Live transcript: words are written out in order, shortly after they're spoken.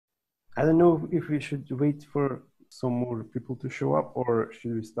I don't know if we should wait for some more people to show up, or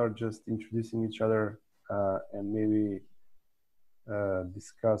should we start just introducing each other and maybe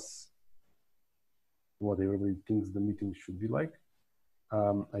discuss what everybody thinks the meeting should be like.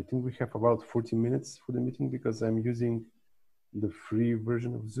 I think we have about 40 minutes for the meeting because I'm using the free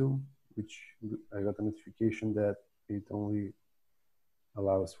version of Zoom, which I got a notification that it only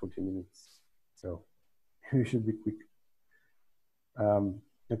allows 40 minutes. So we should be quick.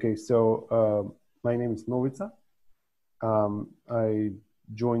 Okay, so my name is Novica. I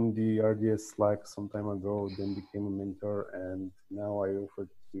joined the RDS Slack some time ago, then became a mentor, and now I offer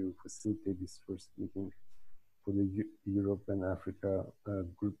to facilitate this first meeting for the Europe and Africa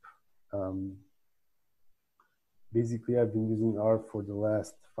group. Basically, I've been using R for the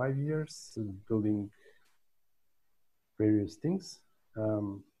last 5 years, building various things,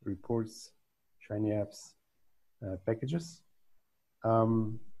 reports, Shiny apps, packages.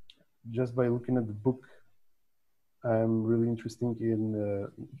 Just by looking at the book, I'm really interested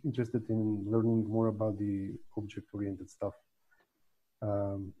in learning more about the object-oriented stuff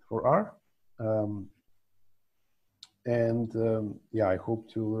for R. Yeah, I hope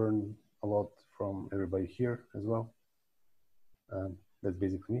to learn a lot from everybody here as well. That's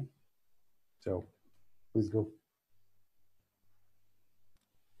basically me. So please go.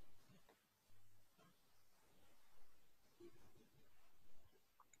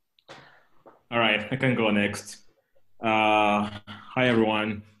 All right, I can go next. Hi,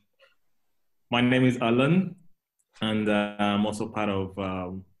 everyone. My name is Alan, and I'm also part of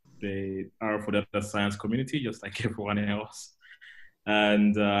the R for Data Science community, just like everyone else.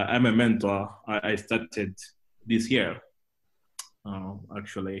 And I'm a mentor. I started this year,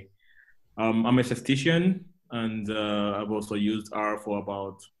 actually. I'm a statistician, and I've also used R for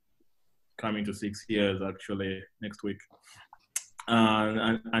about coming to 6 years, actually, next week.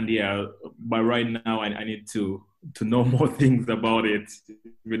 And yeah, but right now I need to know more things about it.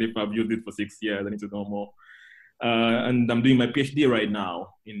 Even if I've used it for 6 years, I need to know more. And I'm doing my PhD right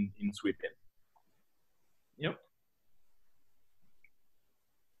now in Sweden. Yep.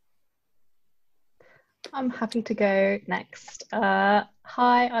 I'm happy to go next. Hi,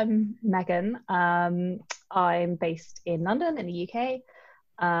 I'm Megan. I'm based in London in the UK.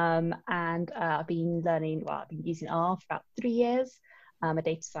 And I've been using R for about 3 years. I'm a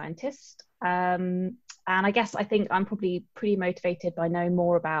data scientist. And I guess I think I'm probably pretty motivated by knowing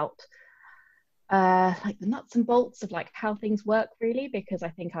more about like the nuts and bolts of like how things work really, because I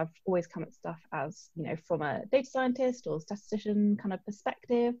think I've always come at stuff as, you know, from a data scientist or statistician kind of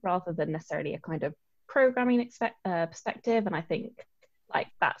perspective, rather than necessarily a kind of programming perspective. And I think like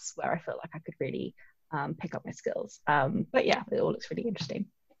that's where I feel like I could really pick up my skills. But yeah, it all looks really interesting.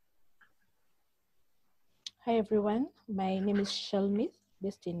 Hi everyone, my name is Shelmith,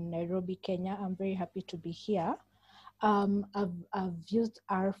 based in Nairobi, Kenya. I'm very happy to be here. I've used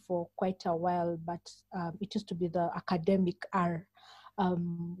R for quite a while, but it used to be the academic R,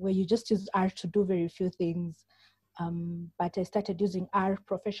 where you just use R to do very few things. But I started using R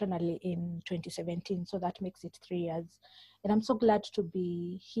professionally in 2017, so that makes it 3 years. And I'm so glad to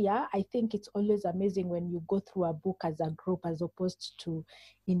be here. I think it's always amazing when you go through a book as a group as opposed to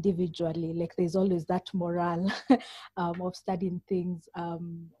individually. Like there's always that morale of studying things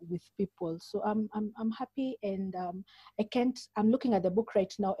with people. So I'm happy, and I'm looking at the book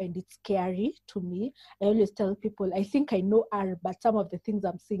right now and it's scary to me. I always tell people, I think I know R, but some of the things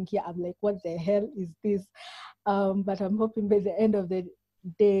I'm seeing here, I'm like, what the hell is this? But I'm hoping by the end of the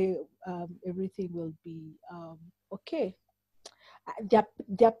day, everything will be okay. There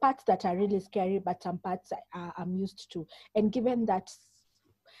are parts that are really scary, but some parts I'm used to. And given that,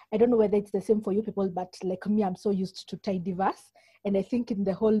 I don't know whether it's the same for you people, but like me, I'm so used to tidyverse. And I think in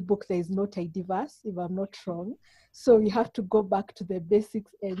the whole book, there is no tidyverse, if I'm not wrong. So we have to go back to the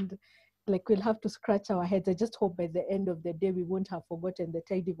basics, and like we'll have to scratch our heads. I just hope by the end of the day, we won't have forgotten the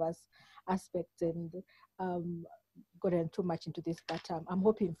tidyverse aspects and gotten too much into this, but I'm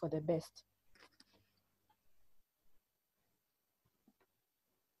hoping for the best.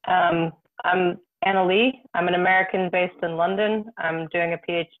 I'm Anna Lee. I'm an American based in London. I'm doing a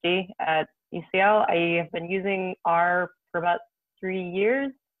PhD at UCL. I have been using R for about 3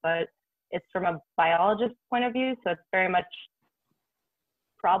 years, but it's from a biologist point of view, so it's very much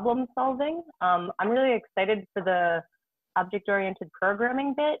problem solving. I'm really excited for the object-oriented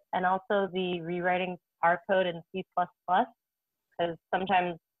programming bit and also the rewriting R code in C++, because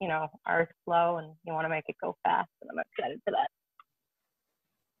sometimes, you know, R is slow and you want to make it go fast, and I'm excited for that.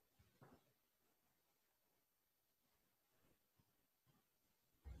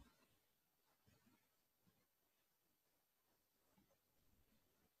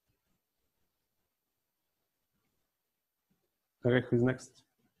 Okay, who's next?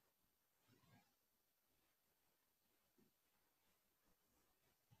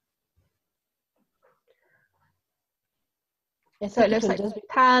 So it looks like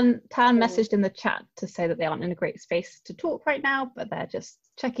Tan messaged in the chat to say that they aren't in a great space to talk right now, but they're just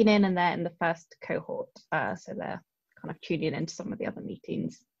checking in and they're in the first cohort. So they're kind of tuning into some of the other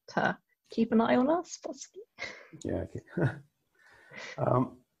meetings to keep an eye on us, possibly. Yeah, okay.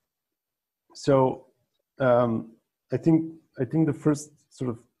 I think the first sort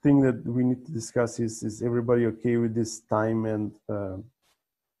of thing that we need to discuss is everybody okay with this time and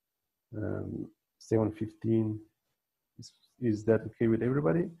stay on 15? Is that okay with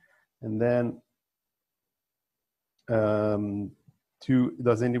everybody? And then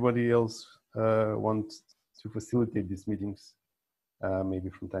does anybody else want to facilitate these meetings maybe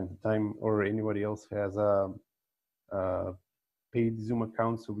from time to time, or anybody else has a paid Zoom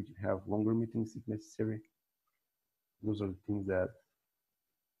account so we can have longer meetings if necessary? Those are the things that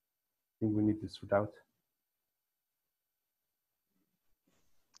I think we need to sort out.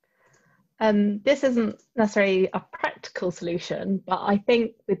 This isn't necessarily a practical solution, but I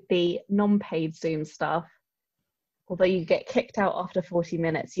think with the non-paid Zoom stuff, although you get kicked out after 40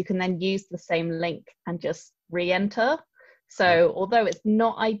 minutes, you can then use the same link and just re-enter. So although it's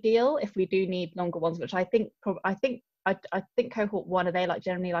not ideal, if we do need longer ones, which I think cohort 1, are they like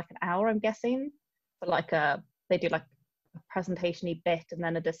generally like an hour, I'm guessing, but like they do like a presentation-y bit and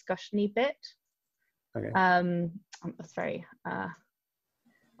then a discussion-y bit. Okay. That's very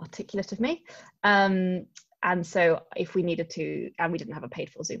articulate of me. And so if we needed to, and we didn't have a paid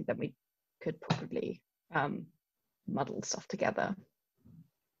for Zoom, then we could probably muddle stuff together.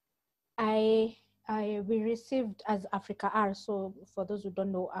 We received as Africa R, so for those who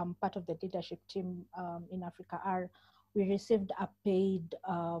don't know, I'm part of the leadership team in Africa R. We received a paid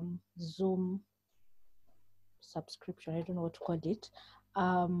Zoom subscription, I don't know what to call it,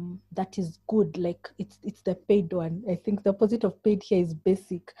 that is good. Like it's the paid one. I think the opposite of paid here is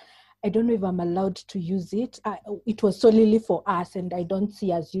basic. I don't know if I'm allowed to use it. It was solely for us, and I don't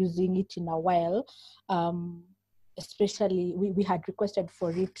see us using it in a while. Especially we had requested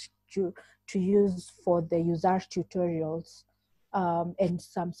for it to use for the user tutorials and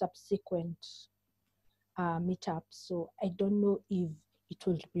some subsequent meetups. So I don't know if it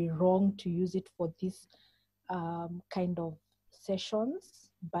will be wrong to use it for this kind of sessions,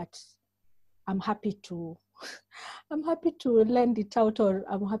 but I'm happy to lend it out, or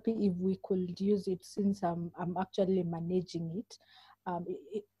I'm happy if we could use it, since I'm actually managing it.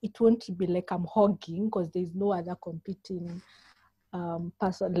 It won't be like I'm hogging, because there's no other competing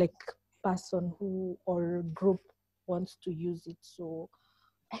person who or group wants to use it. So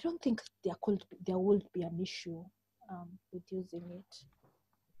I don't think there would be an issue with using it.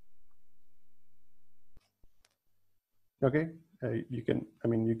 Okay, you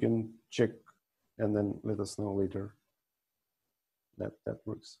can check and then let us know later. That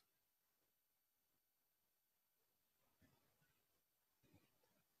works.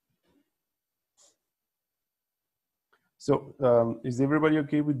 So is everybody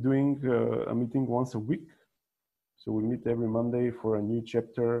okay with doing a meeting once a week? So we meet every Monday for a new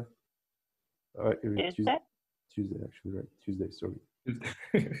chapter. Tuesday, actually, right? Tuesday, sorry.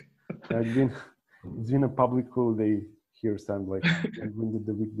 It's been a public holiday here, sound like. And when did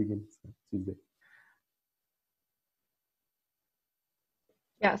the week begin? Tuesday.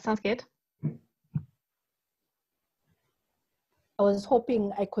 Yeah, sounds good. I was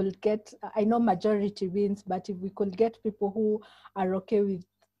hoping I could get, I know majority wins, but if we could get people who are okay with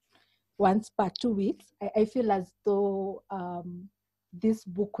once per 2 weeks, I feel as though this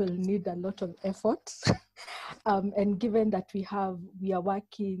book will need a lot of effort. And given that we are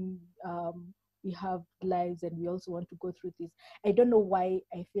working, we have lives, and we also want to go through this, I don't know why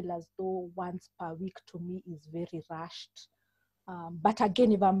I feel as though once per week to me is very rushed. But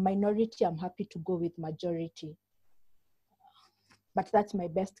again, if I'm minority, I'm happy to go with majority. But that's my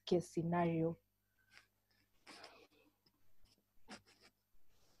best case scenario.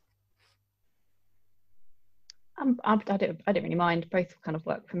 I don't really mind. Both kind of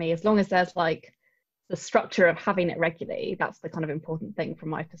work for me, as long as there's like the structure of having it regularly. That's the kind of important thing from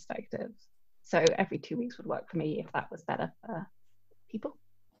my perspective. So every 2 weeks would work for me if that was better for people.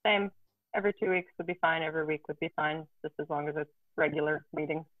 Same. Every 2 weeks would be fine. Every week would be fine, just as long as it's regular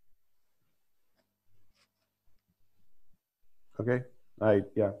meetings. Okay.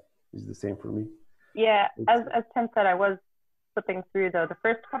 Yeah, it's the same for me. Yeah, as Tim said, I was flipping through though. The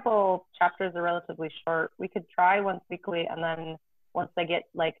first couple chapters are relatively short. We could try once weekly, and then once they get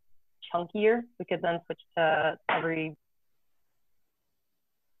like chunkier, we could then switch to every.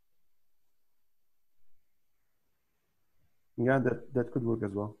 Yeah, that could work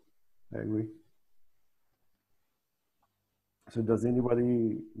as well. I agree. So does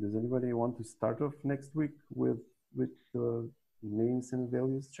anybody want to start off next week with the names and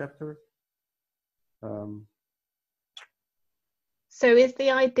values chapter? So is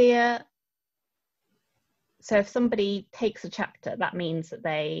the idea, so if somebody takes a chapter, that means that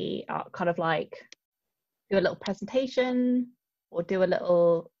they are kind of like do a little presentation or do a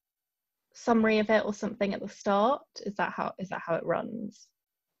little summary of it or something at the start? Is that how it runs?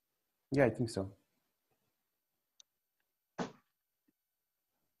 Yeah, I think so.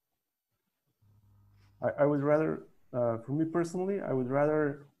 I would rather, for me personally, I would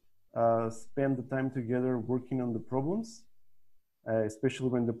rather spend the time together working on the problems, especially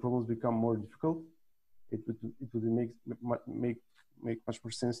when the problems become more difficult. It would make much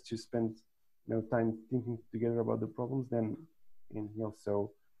more sense to spend time thinking together about the problems than in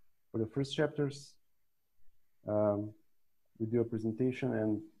So for the first chapters, we do a presentation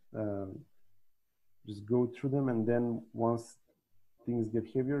and just go through them, and then once things get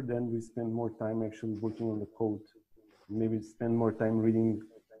heavier, then we spend more time actually working on the code. Maybe spend more time reading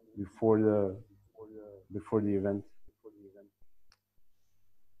before the event.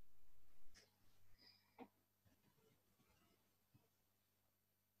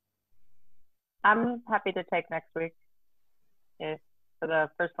 I'm happy to take next week for the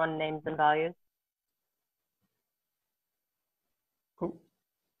first one, names and values. Cool.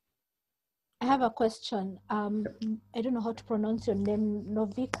 I have a question. I don't know how to pronounce your name.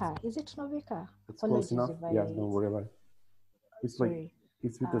 Novica. Is it Novica? That's close enough. Yeah, don't worry about it. It's Sorry. like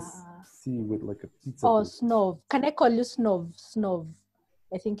it's with a C with like a pizza. Oh, Snov. Can I call you Snov? Snov.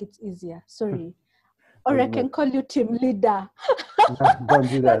 I think it's easier. Sorry. Or I can call you team leader. Don't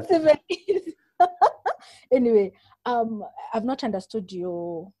do that. That's even easier. Anyway, I've not understood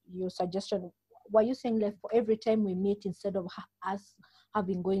your suggestion. Were you saying like for every time we meet, instead of us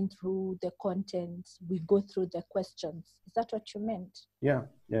having going through the content, we go through the questions? Is that what you meant? Yeah.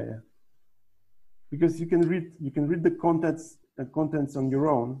 Because you can read the contents on your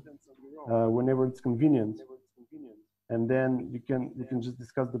own whenever it's convenient, and then you can just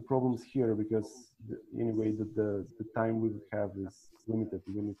discuss the problems here, because anyway the time we have is limited.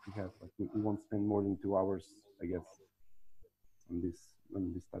 Even if we have we won't spend more than 2 hours, I guess, on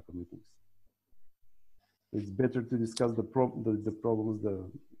this type of meetings. It's better to discuss the problems,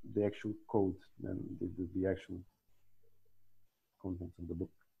 the actual code, than the actual contents of the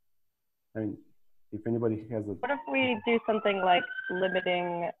book. I mean, if anybody has a... What if we do something like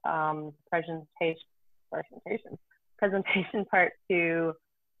limiting presentation part to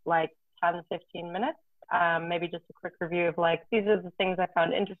like 10, 15 minutes? Maybe just a quick review of like, these are the things I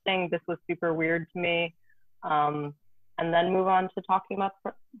found interesting. This was super weird to me. And then move on to talking about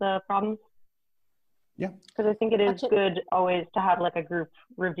the problems. Yeah. Because I think it is good always to have like a group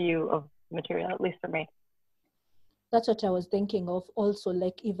review of material, at least for me. That's what I was thinking of also.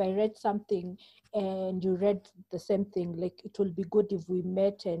 Like if I read something and you read the same thing, like it will be good if we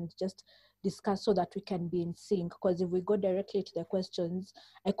met and just discuss so that we can be in sync. Because if we go directly to the questions,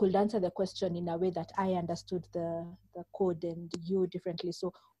 I could answer the question in a way that I understood the code and you differently.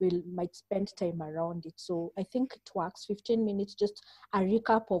 So we might spend time around it. So I think it works. 15 minutes, just a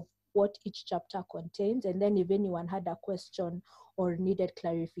recap of what each chapter contains. And then if anyone had a question or needed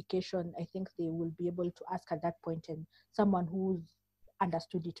clarification, I think they will be able to ask at that point, and someone who's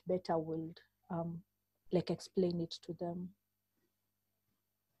understood it better will like explain it to them.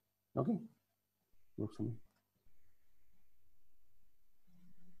 Okay, works for me.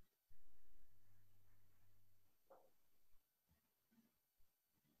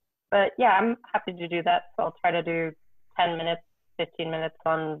 But yeah, I'm happy to do that. So I'll try to do 10 minutes, 15 minutes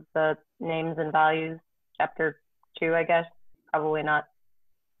on the names and values, chapter 2, I guess. Probably not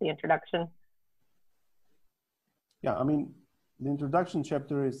the introduction. Yeah, I mean, the introduction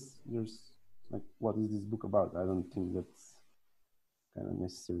chapter there's like, what is this book about? I don't think that's kind of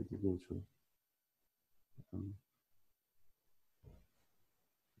necessary to go through.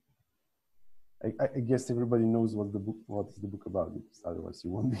 I guess everybody knows what is the book about, because otherwise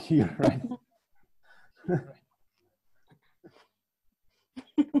you won't be here, right?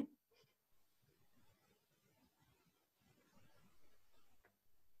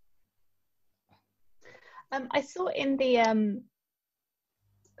 I saw in the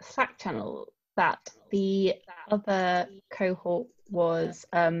Slack channel that the other cohort was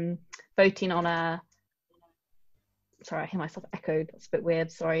voting on a... Sorry, I hear myself echoed. That's a bit weird.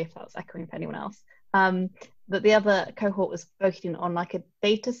 Sorry if that's echoing for anyone else. That the other cohort was voting on like a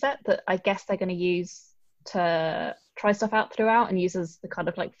data set that I guess they're going to use to try stuff out throughout and use as the kind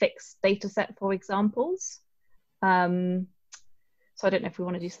of like fixed data set for examples. So I don't know if we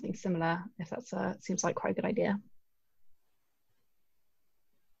want to do something similar, if that's seems like quite a good idea.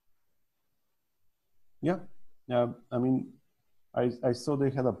 Yeah, yeah. I mean, I saw they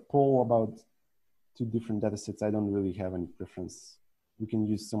had a poll about 2 different data sets. I don't really have any preference. We can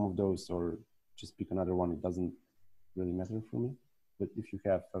use some of those or just pick another one. It doesn't really matter for me. But if you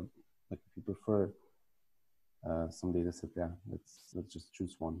have, like, if you prefer some data set, yeah, let's just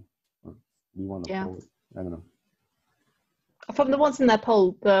choose one. Or do you want to poll it? I don't know. From the ones in their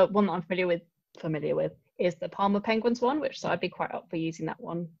poll, the one that I'm familiar with is the Palmer Penguins one, which so I'd be quite up for using that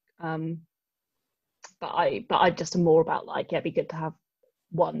one. But I just am more about like, yeah, it'd be good to have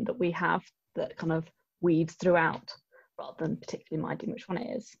one that we have that kind of weaves throughout rather than particularly minding which one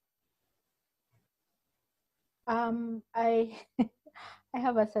it is. I I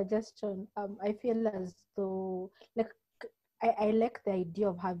have a suggestion. I feel as though like I like the idea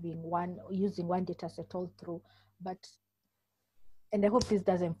of using one data set all through, but and I hope this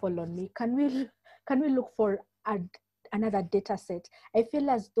doesn't fall on me. Can we look for another data set? I feel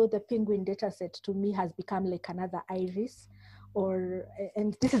as though the penguin data set to me has become like another iris,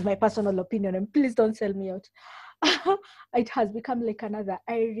 and this is my personal opinion, and please don't sell me out. It has become like another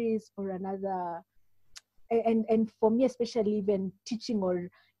iris or another, and for me especially, even teaching or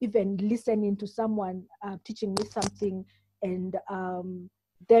even listening to someone teaching me something and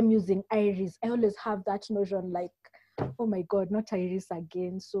them using iris, I always have that notion like, oh my God, not iris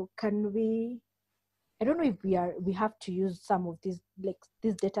again. So can we, I don't know if we have to use some of these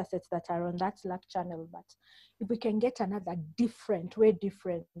data sets that are on that Slack channel, but if we can get another way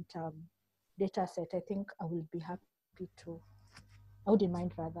different data set, I think I will be happy to. I wouldn't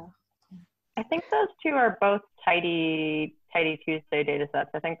mind rather. I think those 2 are both Tidy Tuesday data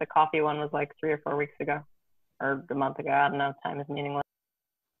sets. I think the coffee one was like 3 or 4 weeks ago or a month ago. I don't know, time is meaningless.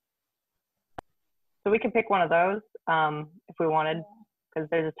 So we can pick one of those if we wanted, because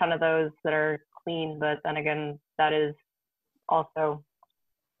there's a ton of those that are clean, but then again, that is also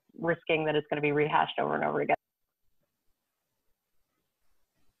risking that it's going to be rehashed over and over again.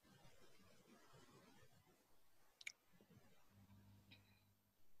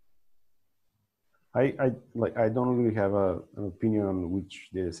 I don't really have an opinion on which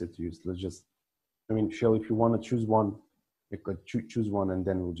data set to use. Let's just, I mean, Shell, if you want to choose one, you could choose one, and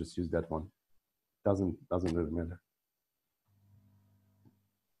then we'll just use that one. Doesn't really matter.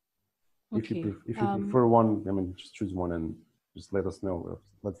 Okay. If you prefer one, I mean, just choose one and just let us know.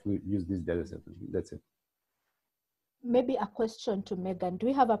 Let's use this data set. That's it. Maybe a question to Megan. Do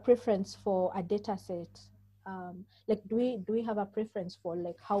we have a preference for a data set? Like, do we have a preference for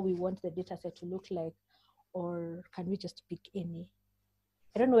like how we want the data set to look like, or can we just pick any?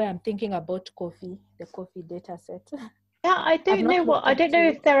 I don't know why I'm thinking about the coffee data set. Yeah, I don't know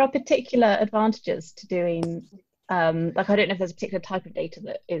if there are particular advantages to doing, like, I don't know if there's a particular type of data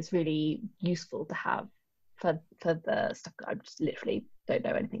that is really useful to have for the stuff that I just literally don't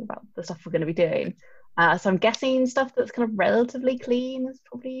know anything about the stuff we're going to be doing. So I'm guessing stuff that's kind of relatively clean is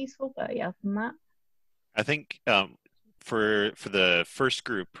probably useful, but yeah, from that. I think for the first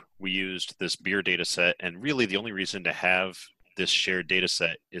group, we used this beer data set, and really the only reason to have this shared data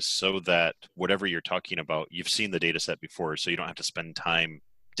set is so that whatever you're talking about, you've seen the data set before, so you don't have to spend time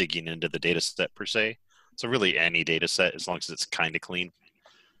digging into the data set per se. So really any data set, as long as it's kind of clean,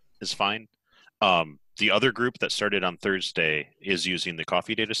 is fine. The other group that started on Thursday is using the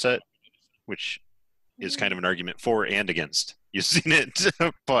coffee data set, which is kind of an argument for and against using it,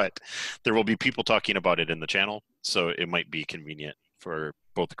 but there will be people talking about it in the channel, so it might be convenient for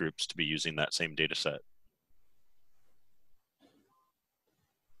both groups to be using that same data set.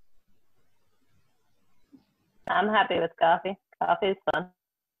 I'm happy with coffee. Coffee is fun.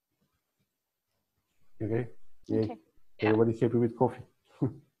 Okay. Yeah. Okay. Everybody happy with coffee?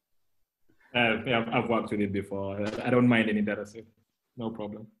 Yeah, I've worked with it before. I don't mind any data set. No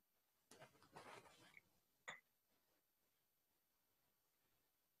problem.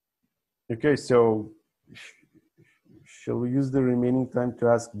 Okay, so shall we use the remaining time to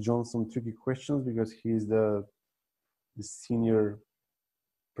ask John some tricky questions because he's the senior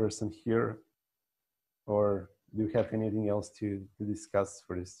person here, or do you have anything else to discuss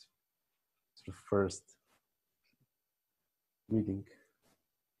for this sort of first meeting?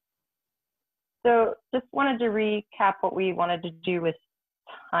 So just wanted to recap what we wanted to do with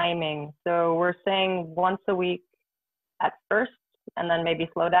timing. So we're saying once a week at first, and then maybe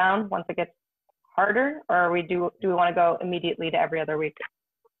slow down once it gets harder, or do we want to go immediately to every other week?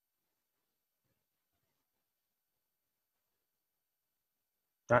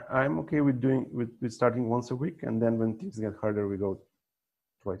 I'm okay with with starting once a week, and then when things get harder, we go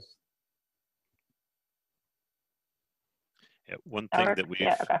twice. Yeah, one That thing works? that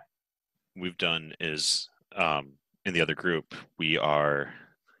Yeah, okay. we've done is in the other group we are,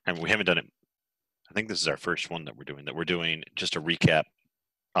 and we haven't done it. I think this is our first one that we're doing. That we're doing just a recap,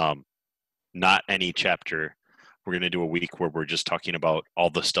 not any chapter. We're going to do a week where we're just talking about all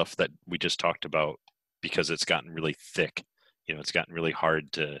the stuff that we just talked about because it's gotten really thick. You know, it's gotten really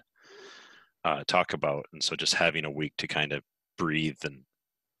hard to talk about, and so just having a week to kind of breathe and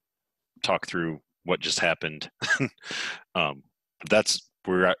talk through what just happened. That's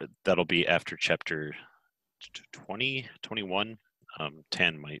where that'll be after chapter 20, 21.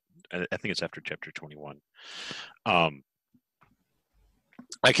 10 might. I think it's after chapter 21. I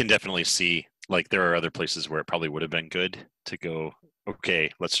can definitely see, like, there are other places where it probably would have been good to go, okay,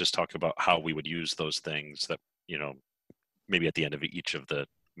 let's just talk about how we would use those things that, you know, maybe at the end of each of the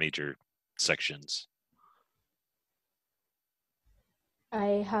major sections.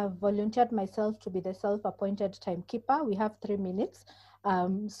 I have volunteered myself to be the self-appointed timekeeper. We have 3 minutes.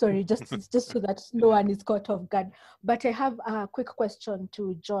 Sorry, just so that no one is caught off guard. But I have a quick question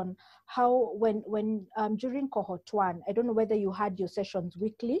to John. How, when during cohort 1, I don't know whether you had your sessions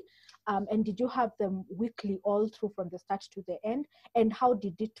weekly, and did you have them weekly all through from the start to the end? And how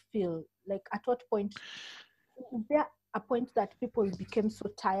did it feel? Like, at what point, is there a point that people became so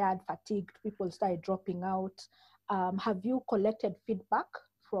tired, fatigued, people started dropping out? Have you collected feedback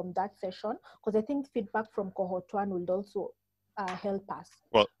from that session? Because I think feedback from cohort 1 will also help us.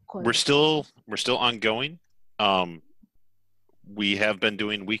 Well, we're still ongoing. We have been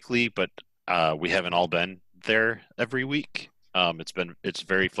doing weekly, but we haven't all been there every week. It's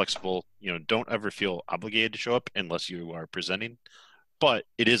very flexible. You know, don't ever feel obligated to show up unless you are presenting. But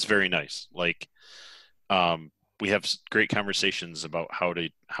it is very nice. Like, we have great conversations about how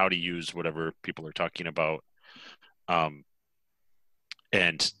to use whatever people are talking about.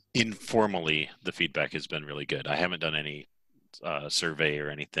 And informally, the feedback has been really good. I haven't done any survey or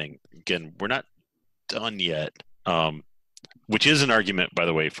anything. Again, we're not done yet, which is an argument, by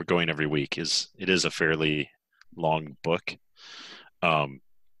the way, for going every week. It is a fairly long book.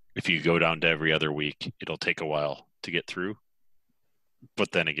 If you go down to every other week, it'll take a while to get through.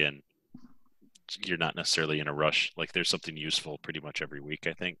 But then again, you're not necessarily in a rush. Like, there's something useful pretty much every week,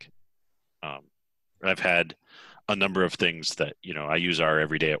 I think. I've had a number of things that, you know, I use R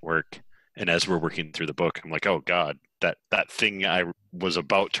every day at work, and as we're working through the book, I'm like, oh God, that thing I was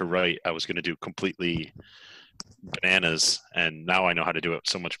about to write, I was going to do completely bananas, and now I know how to do it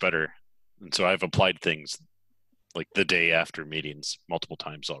so much better. And so I've applied things like the day after meetings multiple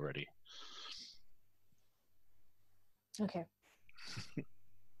times already. Okay.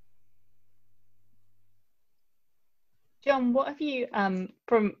 John, what have you,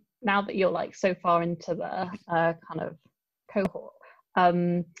 from now that you're like so far into the kind of cohort,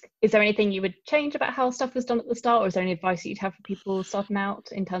 is there anything you would change about how stuff was done at the start, or is there any advice that you'd have for people starting out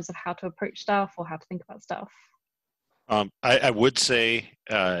in terms of how to approach stuff or how to think about stuff? I would say,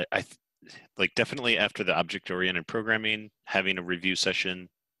 like, definitely after the object-oriented programming, having a review session,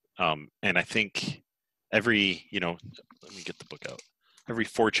 and I think every, you know, let me get the book out, every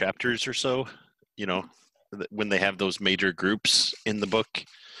 4 chapters or so, you know, when they have those major groups in the book,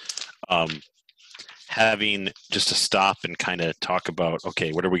 having just to stop and kind of talk about,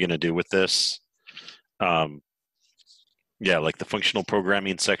 okay, what are we going to do with this? Yeah, like the functional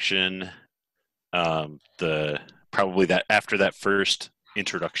programming section, probably that after that first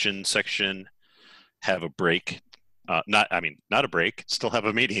introduction section, have a break. Not a break, still have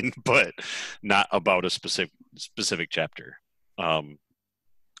a meeting, but not about a specific chapter.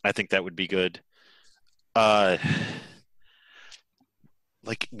 I think that would be good.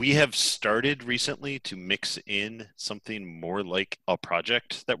 Like, we have started recently to mix in something more like a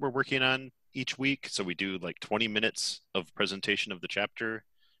project that we're working on each week. So we do like 20 minutes of presentation of the chapter,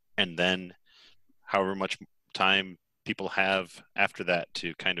 and then however much time people have after that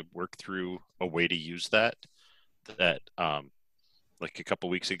to kind of work through a way to use that. Like a couple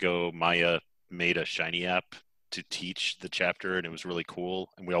weeks ago, Maya made a Shiny app to teach the chapter, and it was really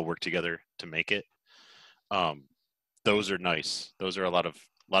cool, and we all worked together to make it. Those are nice. Those are a lot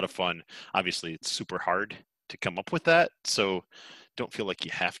of fun. Obviously, it's super hard to come up with that, so don't feel like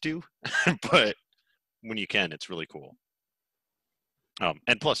you have to, but when you can, it's really cool.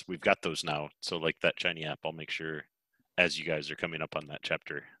 And plus, we've got those now. So like that Shiny app, I'll make sure as you guys are coming up on that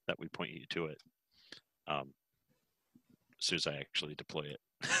chapter that we point you to it as soon as I actually deploy it.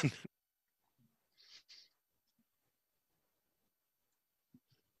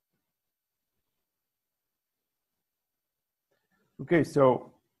 Okay,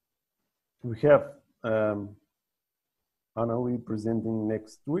 so we have Annalie presenting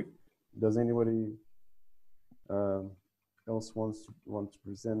next week. Does anybody else want to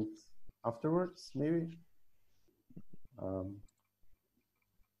present afterwards, maybe?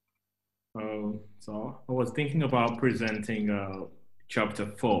 So I was thinking about presenting chapter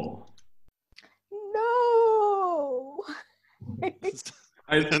 4. No.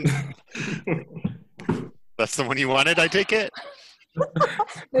 That's the one you wanted, I take it?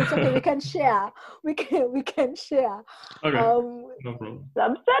 It's okay. We can share. We can share. Okay, no problem.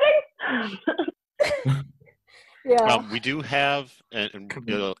 Upsetting. Yeah. We do have, and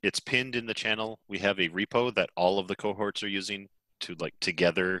it's pinned in the channel. We have a repo that all of the cohorts are using to like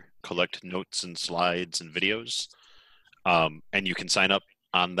together collect notes and slides and videos. And you can sign up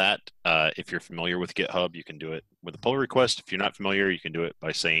on that. If you're familiar with GitHub, you can do it with a pull request. If you're not familiar, you can do it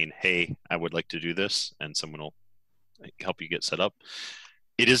by saying, "Hey, I would like to do this," and someone will help you get set up.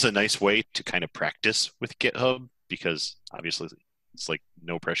 It is a nice way to kind of practice with GitHub because obviously it's like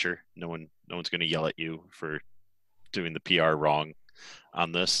no pressure. No one's going to yell at you for doing the PR wrong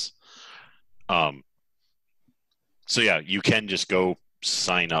on this. So yeah, you can just go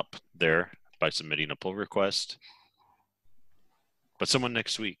sign up there by submitting a pull request. But someone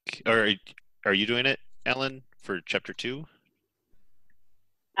next week, or are you doing it, Ellen, for chapter 2?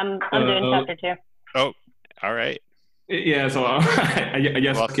 I'm doing chapter 2. Oh, all right. Yeah, so I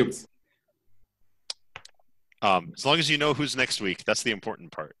just skipped. As long as you know who's next week, that's the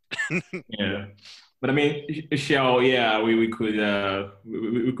important part. Yeah, but I mean, Shell, yeah, we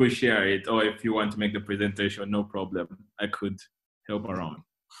could share it, or if you want to make the presentation, no problem. I could help around.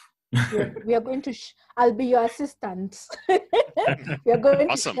 We are going to. I'll be your assistant. We are going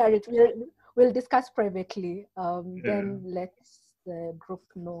Awesome. to share it. We'll discuss privately. Then let the group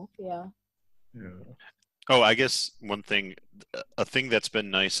know. Yeah. Oh, I guess a thing that's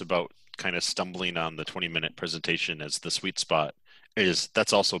been nice about kind of stumbling on the 20-minute presentation as the sweet spot is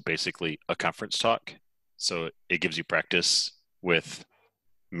that's also basically a conference talk. So it gives you practice with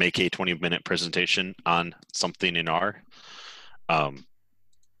make a 20-minute presentation on something in R.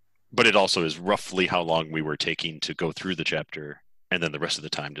 But it also is roughly how long we were taking to go through the chapter, and then the rest of the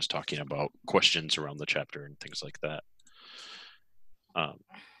time just talking about questions around the chapter and things like that.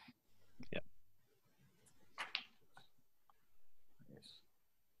 Yeah.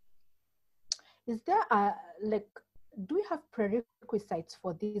 Is there do we have prerequisites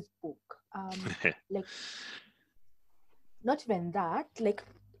for this book? Like, not even that. Like,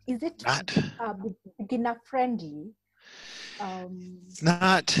 is it beginner friendly? It's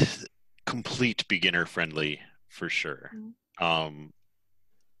not complete beginner friendly for sure.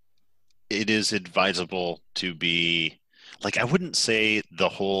 It is advisable to be like, I wouldn't say the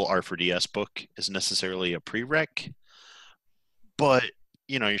whole R4DS book is necessarily a prereq, but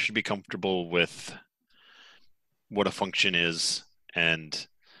you should be comfortable with what a function is, and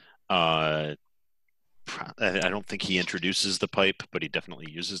I don't think he introduces the pipe, but he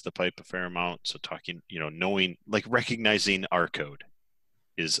definitely uses the pipe a fair amount. So talking, knowing, like recognizing R code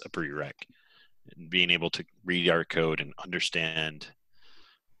is a prereq, and being able to read R code and understand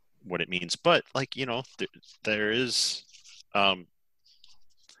what it means. But like, there is, I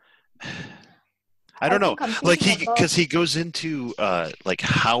don't know, like because he goes into like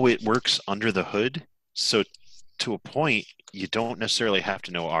how it works under the hood. So to a point, you don't necessarily have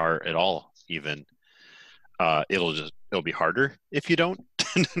to know R at all, even. It'll be harder if you don't.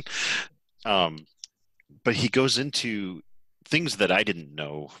 But he goes into things that I didn't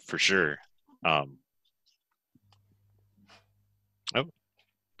know for sure.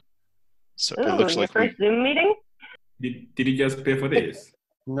 So it looks like your first Zoom meeting? Did you just pay for this?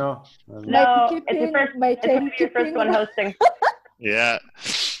 No. No, it's your first one hosting. Yeah.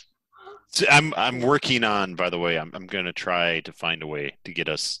 So I'm working on, by the way, I'm going to try to find a way to get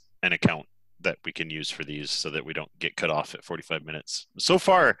us an account that we can use for these so that we don't get cut off at 45 minutes. So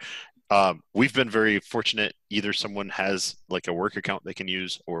far, we've been very fortunate. Either someone has like a work account they can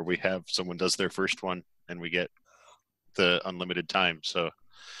use, or we have someone does their first one and we get the unlimited time. So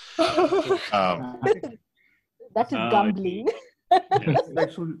that is gambling. It's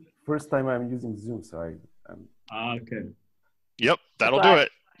actually first time I'm using Zoom, so I'm okay. Yep, that'll do it.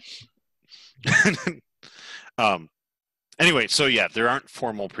 Anyway, so yeah, there aren't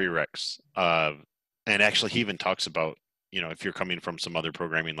formal prereqs. And actually he even talks about, if you're coming from some other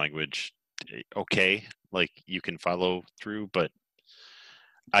programming language, okay, like you can follow through, but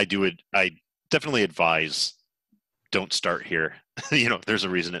I definitely advise don't start here. There's a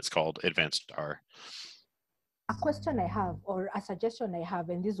reason it's called advanced R. A question I have, or a suggestion I have,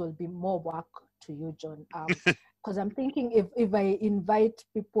 and this will be more work to you, John, because I'm thinking if I invite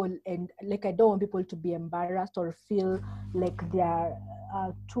people and like I don't want people to be embarrassed or feel like they're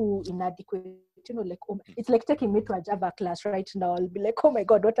too inadequate you know, like, oh, it's like taking me to a Java class right now. I'll be like, oh my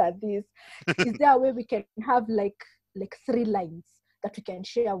God, what are these? Is there a way we can have like 3 lines that we can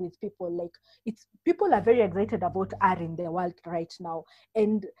share with people? Like, it's, people are very excited about R in the world right now.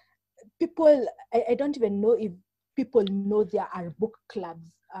 And people, I don't even know if people know there are book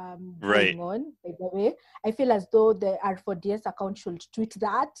clubs Right. going on, by the way. I feel as though the R4DS account should tweet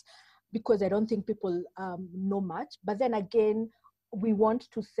that, because I don't think people know much. But then again, we want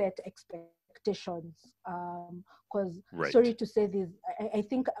to set expectations, because Right. sorry to say this, I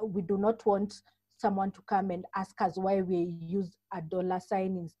think we do not want someone to come and ask us why we use a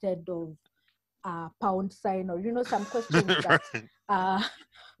 $sign instead of a pound sign, or, you know, some questions that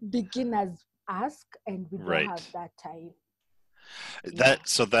beginners ask, and we don't Right. have that time.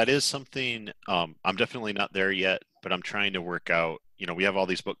 So that is something, I'm definitely not there yet, but I'm trying to work out. You know, we have all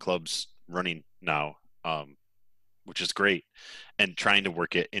these book clubs running now, which is great, and trying to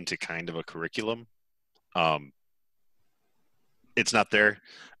work it into kind of a curriculum. It's not there.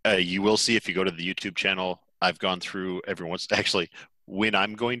 You will see if you go to the YouTube channel. I've gone through everyone's, actually, when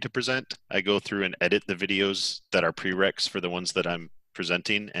I'm going to present, I go through and edit the videos that are prereqs for the ones that I'm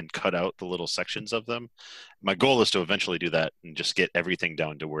presenting and cut out the little sections of them. My goal is to eventually do that and just get everything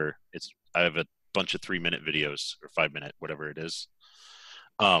down to where I have a bunch of 3-minute videos or 5-minute, whatever it is.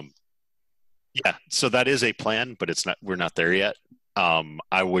 Yeah, so that is a plan, but we're not there yet.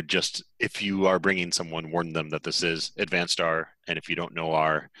 I would just, if you are bringing someone, warn them that this is advanced R, and if you don't know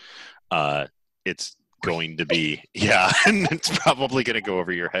R, it's going to be, yeah, and it's probably going to go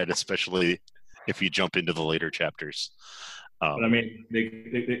over your head, especially if you jump into the later chapters. But I mean,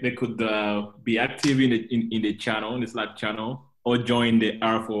 they could be active in the channel, in the Slack channel, or join the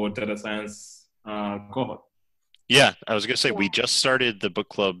R for data science cohort. Yeah, I was going to say, we just started the book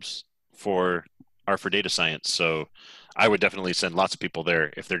clubs for R for data science, so I would definitely send lots of people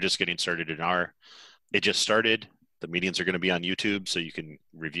there if they're just getting started in R. It just started. The meetings are going to be on YouTube, so you can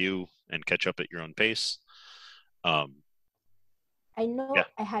review and catch up at your own pace. I know. Yeah.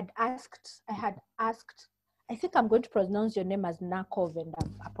 I had asked, I think I'm going to pronounce your name as Nakov, and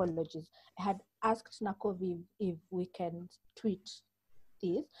apologies. I had asked Nakov if we can tweet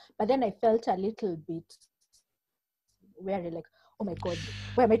this, but then I felt a little bit wary, like, oh my God,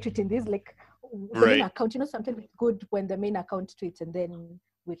 why am I tweeting this? Like, the main account, you know, sometimes it's good when the main account tweets and then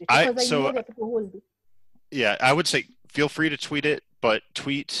we retweet. Because I know that people will be. Yeah, I would say feel free to tweet it, but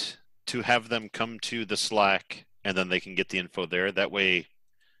tweet to have them come to the Slack, and then they can get the info there. That way,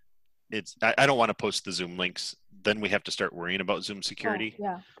 I don't want to post the Zoom links. Then we have to start worrying about Zoom security.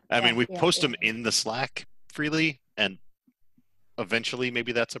 I mean, we post them in the Slack freely, and eventually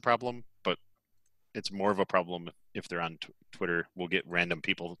maybe that's a problem, but it's more of a problem if they're on Twitter. We'll get random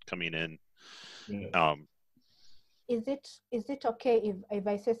people coming in. Yeah. Is it okay if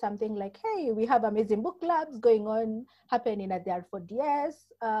I say something like, hey, we have amazing book clubs going on, happening at the R4DS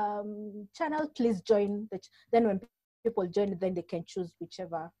channel, please join. Then when people join, then they can choose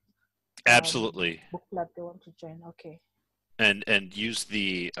whichever absolutely book club they want to join. Okay. And use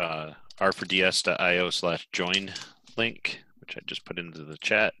the r4ds.io/join link, which I just put into the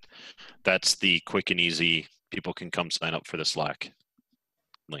chat. That's the quick and easy, people can come sign up for the Slack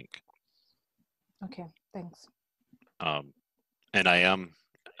link. Okay, thanks. And I'm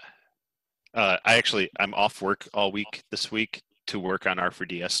off work all week this week to work on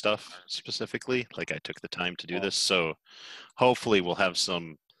R4DS stuff specifically. Like, I took the time to do this, so hopefully we'll have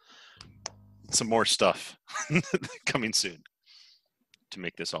some more stuff coming soon to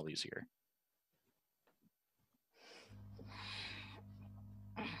make this all easier.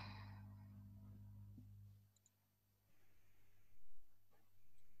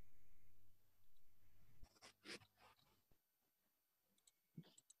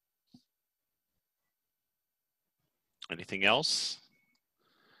 Anything else?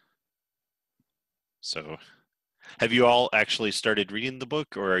 So, have you all actually started reading the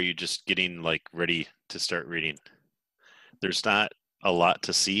book, or are you just getting like ready to start reading? There's not a lot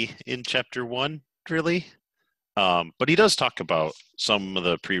to see in chapter 1, really. But he does talk about some of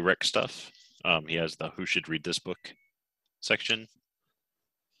the prereq stuff. He has the who should read this book section.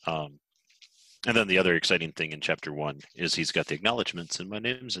 And then the other exciting thing in chapter 1 is he's got the acknowledgements, and my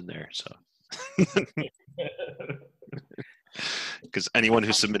name's in there. So, because anyone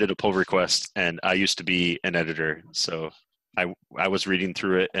who submitted a pull request, and I used to be an editor, so I was reading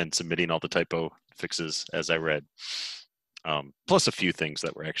through it and submitting all the typo fixes as I read. Plus a few things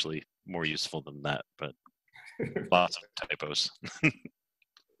that were actually more useful than that, but lots of typos.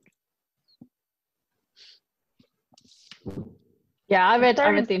 Yeah, I read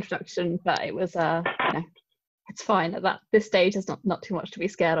the introduction, but it was it's fine at this stage. There's not too much to be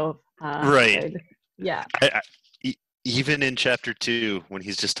scared of. Right. So, yeah. Even in chapter 2, when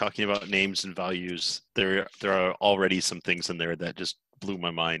he's just talking about names and values, there are already some things in there that just blew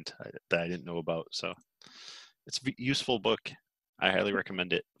my mind that I didn't know about. So it's a useful book. I highly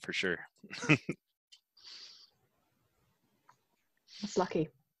recommend it for sure. That's lucky.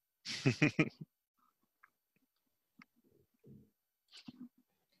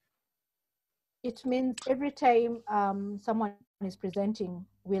 It means every time someone is presenting,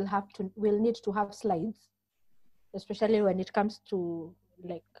 we'll need to have slides, especially when it comes to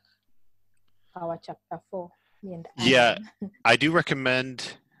like our chapter 4. Yeah, I do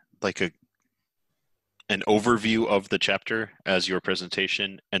recommend like an overview of the chapter as your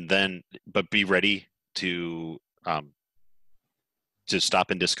presentation, and then but be ready to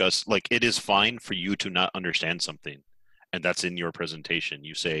stop and discuss. Like, it is fine for you to not understand something, and that's in your presentation.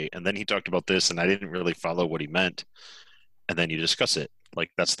 You say, and then he talked about this, and I didn't really follow what he meant, and then you discuss it.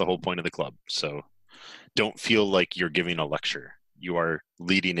 Like, that's the whole point of the club. So don't feel like you're giving a lecture. You are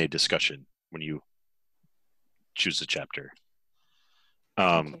leading a discussion when you choose a chapter.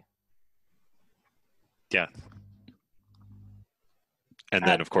 Okay. Yeah. And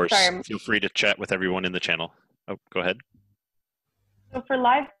then, of course, sorry. feel free to chat with everyone in the channel. Oh, go ahead. So for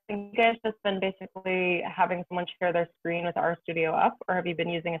live, you guys just been basically having someone share their screen with RStudio up, or have you been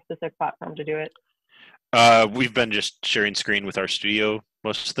using a specific platform to do it? We've been just sharing screen with RStudio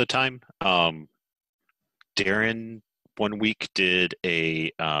most of the time. Darren one week did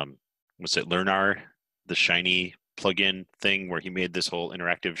a LearnR, the Shiny plugin thing, where he made this whole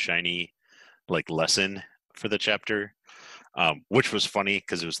interactive Shiny like lesson for the chapter, which was funny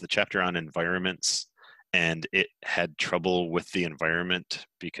because it was the chapter on environments, and it had trouble with the environment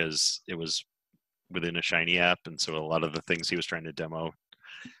because it was within a Shiny app, and so a lot of the things he was trying to demo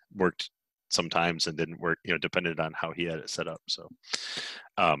worked sometimes and didn't work, depended on how he had it set up. So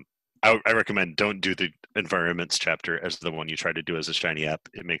I recommend don't do the environments chapter as the one you try to do as a Shiny app.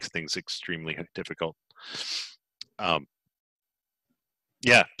 It makes things extremely difficult.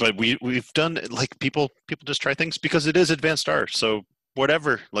 Yeah, but we've done, like, people just try things because it is advanced R. So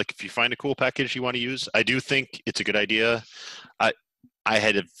whatever, like, if you find a cool package you want to use, I do think it's a good idea. I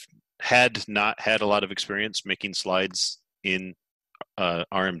had not had a lot of experience making slides in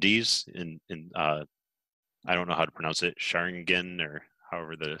RMDs in I don't know how to pronounce it, Sharingen, or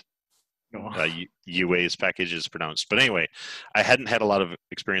however the UA's package is pronounced. But anyway, I hadn't had a lot of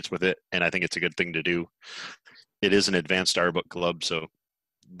experience with it, and I think it's a good thing to do. It is an advanced R book club, so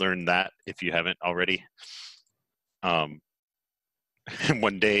learn that if you haven't already. One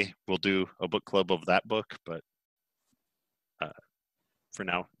day we'll do a book club of that book, but for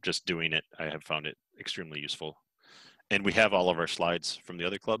now, just doing it, I have found it extremely useful. And we have all of our slides from the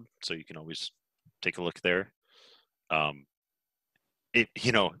other club, so you can always take a look there. In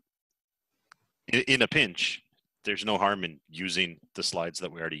a pinch, there's no harm in using the slides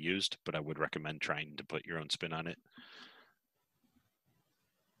that we already used, but I would recommend trying to put your own spin on it.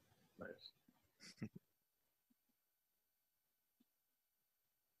 Nice.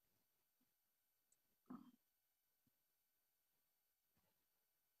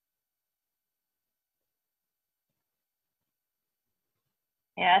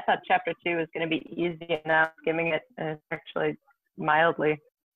 Yeah, I thought chapter 2 was going to be easy enough, skimming it, and it's actually mildly,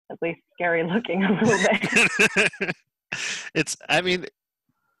 at least scary looking a little bit.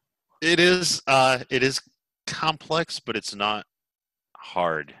 It is complex, but it's not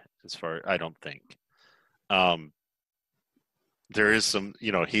hard I don't think. There is some,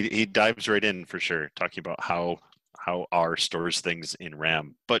 he dives right in for sure, talking about how R stores things in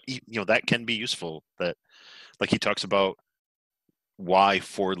RAM, but that can be useful. That, like, he talks about why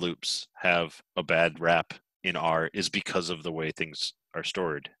for loops have a bad rap in R is because of the way things are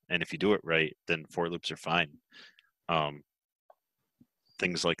stored, and if you do it right, then for loops are fine.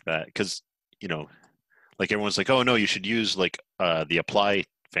 Things like that, because like, everyone's like, oh no, you should use like the apply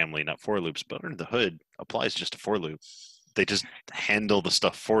family, not for loops, but under the hood, apply is just a for loop. They just handle the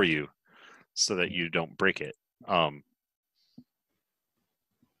stuff for you so that you don't break it.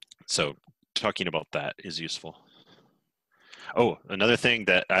 So talking about that is useful. Oh, another thing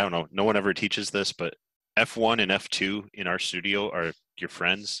that, I don't know, no one ever teaches this, but F1 and F2 in RStudio are your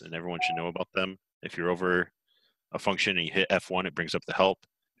friends, and everyone should know about them. If you're over a function and you hit F1, it brings up the help.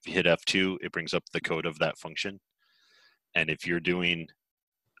 If you hit F2, it brings up the code of that function. And if you're doing,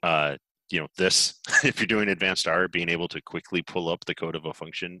 this, if you're doing advanced R, being able to quickly pull up the code of a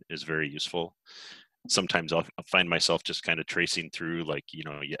function is very useful. Sometimes I'll find myself just kind of tracing through, like, you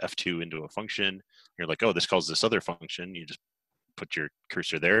F2 into a function. You're like, oh, this calls this other function. You just put your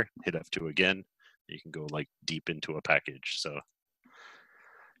cursor there, hit F2 again. You can go like deep into a package. So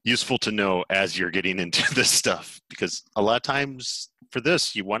useful to know as you're getting into this stuff, because a lot of times for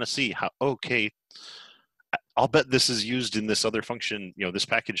this, you want to see how, okay, I'll bet this is used in this other function, this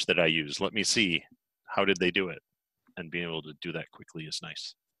package that I use. Let me see, how did they do it? And being able to do that quickly is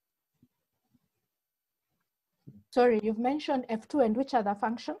nice. Sorry, you've mentioned F2 and which other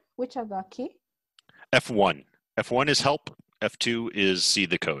function? Which other key? F1. F1 is help. F2 is see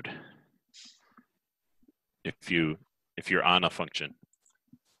the code. If you're on a function.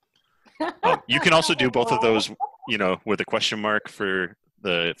 You can also do both of those, with a question mark for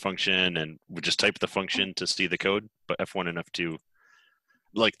the function, and we just type the function to see the code. But F1 and F2,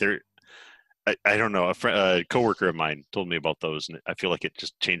 like I don't know, a coworker of mine told me about those, and I feel like it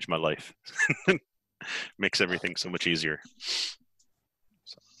just changed my life. Makes everything so much easier.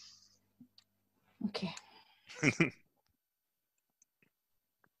 So. Okay. All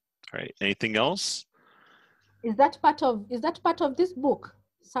right. Anything else? Is that part of this book?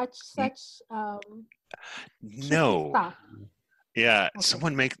 Such no. stuff? Yeah, Okay.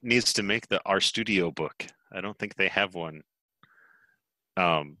 someone needs to make the RStudio book. I don't think they have one.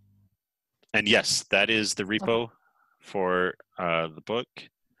 And yes, that is the repo for the book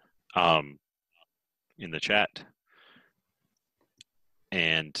in the chat.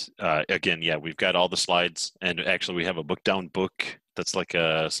 And again, yeah, we've got all the slides, and actually we have a book down book that's like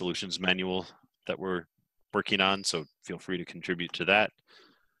a solutions manual that we're working on, so feel free to contribute to that.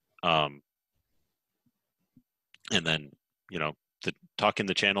 And then, the talk in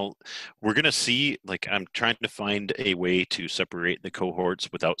the channel, we're going to see, like, I'm trying to find a way to separate the cohorts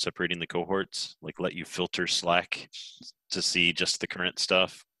without separating the cohorts, like let you filter Slack to see just the current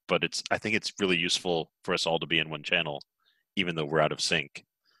stuff. But I think it's really useful for us all to be in one channel, even though we're out of sync.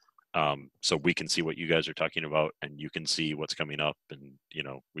 So we can see what you guys are talking about, and you can see what's coming up, and,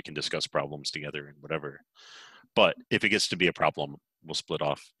 we can discuss problems together and whatever. But if it gets to be a problem, we'll split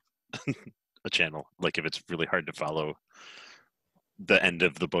off a channel, like if it's really hard to follow the end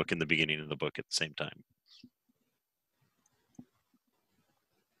of the book and the beginning of the book at the same time.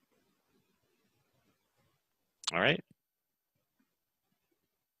 All right.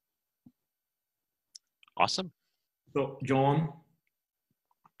 Awesome. So, John,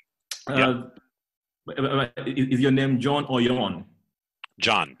 Yeah. Is your name John or Yon?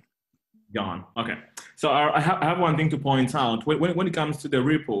 John. John. Okay. So I have one thing to point out when it comes to the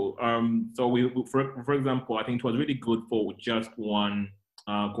repo. So for example, I think it was really good for just one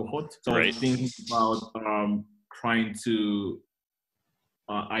cohort. So I was thinking about trying to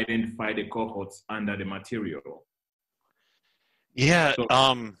identify the cohorts under the material. Yeah.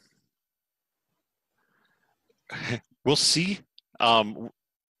 So, we'll see.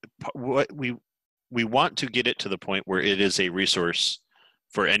 What we want to get it to the point where it is a resource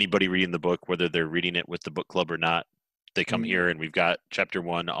for anybody reading the book, whether they're reading it with the book club or not. They come here and we've got chapter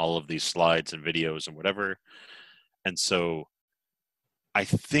 1, all of these slides and videos and whatever. And so I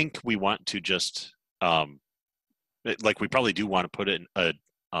think we want to just, we probably do want to put in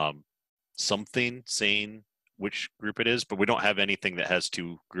something saying which group it is, but we don't have anything that has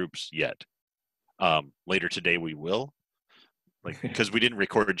 2 groups yet. Later today we will, because we didn't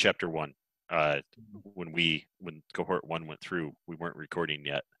record chapter 1. When cohort 1 went through, we weren't recording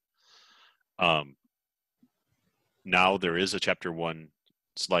yet. Now there is a chapter 1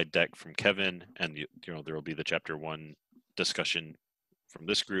 slide deck from Kevin, and there will be the chapter 1 discussion from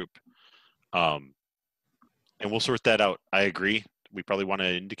this group, and we'll sort that out. I agree. We probably want to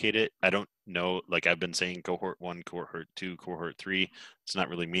indicate it. I don't know. Like I've been saying, cohort 1, cohort 2, cohort 3. It's not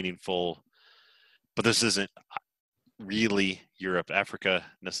really meaningful, but this isn't really Europe, Africa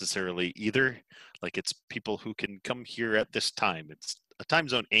necessarily either. Like it's people who can come here at this time. It's a time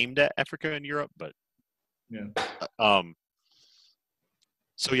zone aimed at Africa and Europe, but yeah.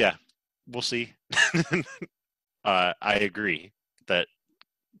 So yeah, we'll see. I agree that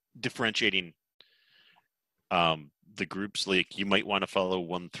differentiating the groups, like you might want to follow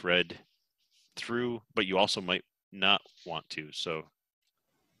one thread through, but you also might not want to. So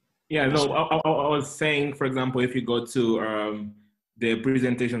yeah, no, I was saying, for example, if you go to the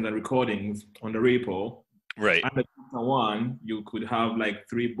presentations and recordings on the repo, right, under chapter 1, you could have like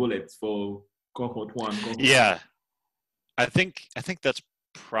 3 bullets for cohort 1. Yeah, I think that's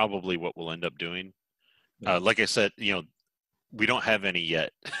probably what we'll end up doing. Yeah. Like I said, we don't have any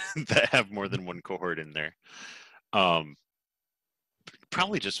yet that have more than 1 cohort in there.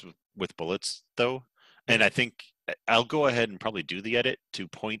 Probably just with bullets though. And I think I'll go ahead and probably do the edit to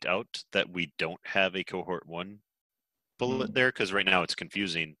point out that we don't have a cohort 1 bullet there, because right now it's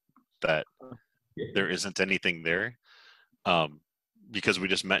confusing that there isn't anything there. Because we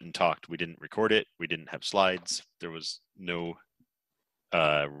just met and talked. We didn't record it. We didn't have slides. There was no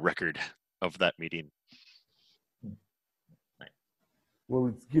record of that meeting. Well,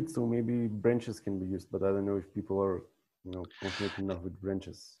 it's Git, so maybe branches can be used, but I don't know if people are, confident enough with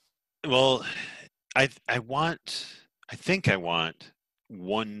branches. Well, I think I want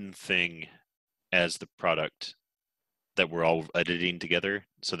one thing as the product that we're all editing together,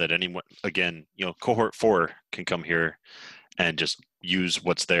 so that anyone, again, cohort 4 can come here and just use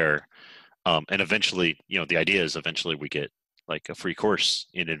what's there. And eventually, the idea is eventually we get like a free course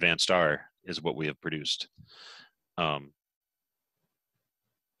in advanced R is what we have produced.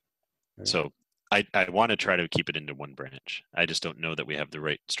 So I want to try to keep it into one branch. I just don't know that we have the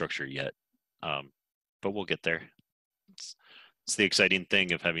right structure yet. But we'll get there. It's the exciting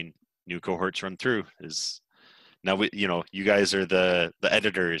thing of having new cohorts run through is now you guys are the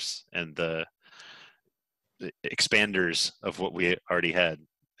editors and the expanders of what we already had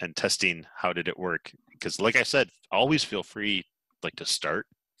and testing how did it work. Because like I said, always feel free to start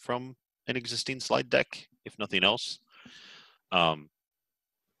from an existing slide deck, if nothing else.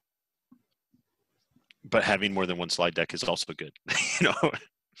 But having more than one slide deck is also good,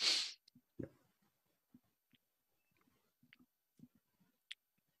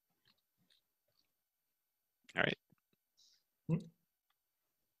 All right. Well,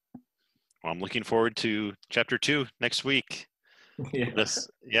 I'm looking forward to chapter 2 next week.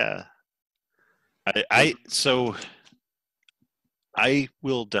 Yeah. So I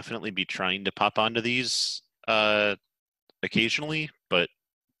will definitely be trying to pop onto these occasionally, but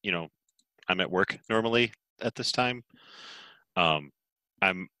I'm at work normally at this time. I'll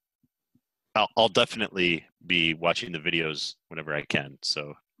definitely be watching the videos whenever I can.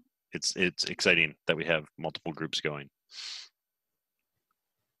 So it's exciting that we have multiple groups going.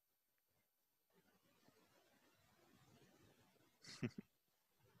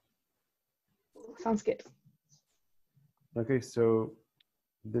 Sounds good. Okay, so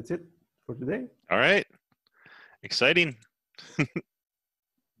that's it for today. All right. Exciting.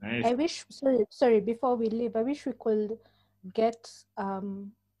 Nice. I wish, sorry, before we leave, I wish we could get,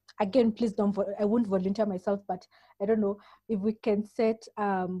 again, please don't, I won't volunteer myself, but I don't know if we can set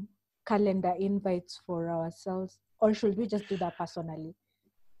calendar invites for ourselves, or should we just do that personally?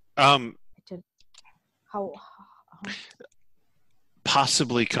 How?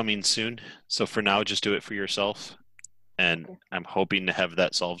 Possibly coming soon. So for now, just do it for yourself. And okay. I'm hoping to have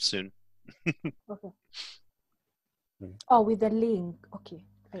that solved soon. Okay. Oh, with the link. Okay.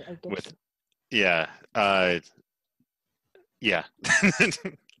 I get it. Yeah. Yeah.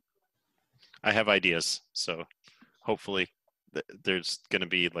 I have ideas. So hopefully there's going to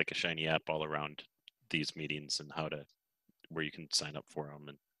be like a shiny app all around these meetings and where you can sign up for them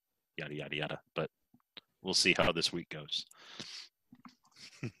and yada, yada, yada. But we'll see how this week goes.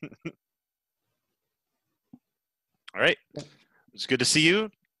 All right. It's good to see you.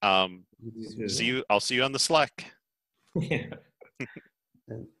 I'll see you on the Slack. Yeah.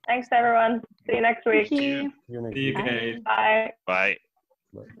 Thanks, everyone. See you next week. Thank you. See you next week. Bye. Bye.